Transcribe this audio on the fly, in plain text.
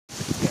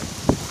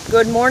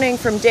Good morning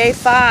from day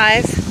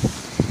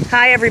 5.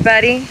 Hi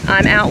everybody,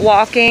 I'm out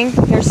walking.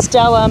 Here's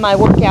Stella, my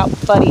workout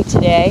buddy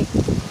today.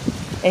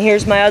 And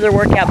here's my other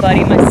workout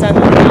buddy, my son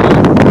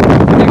Leon.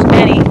 There's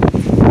Benny.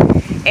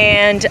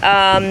 And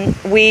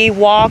we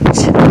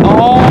walked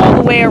all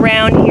the way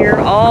around here,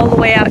 all the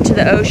way out to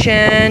the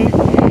ocean.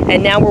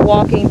 And now we're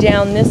walking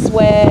down this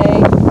way.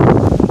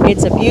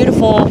 It's a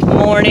beautiful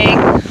morning.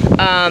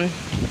 I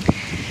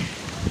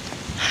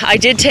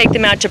did take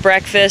them out to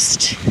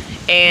breakfast,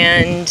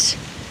 and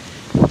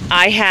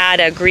I had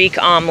a Greek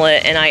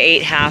omelet and I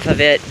ate half of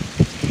it.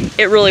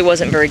 It really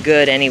wasn't very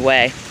good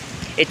anyway.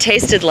 It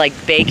tasted like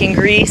bacon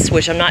grease,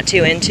 which I'm not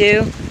too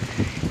into.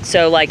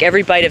 So like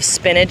every bite of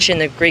spinach in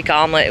the Greek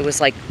omelet, it was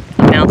like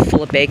a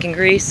mouthful of bacon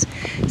grease.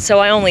 So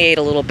I only ate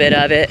a little bit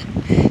of it.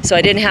 So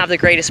I didn't have the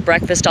greatest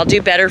breakfast. I'll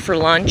do better for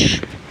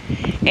lunch.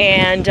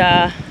 And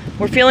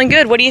we're feeling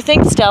good. What do you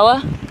think,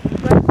 Stella?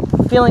 Good.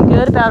 Feeling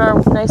good about our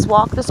nice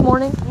walk this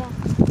morning? Yeah.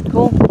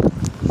 Cool.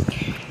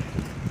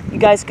 You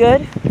guys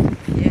good?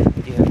 Yeah.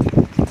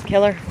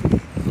 Killer.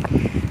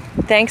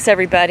 Thanks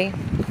everybody.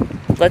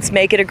 Let's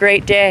make it a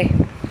great day.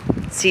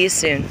 See you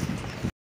soon.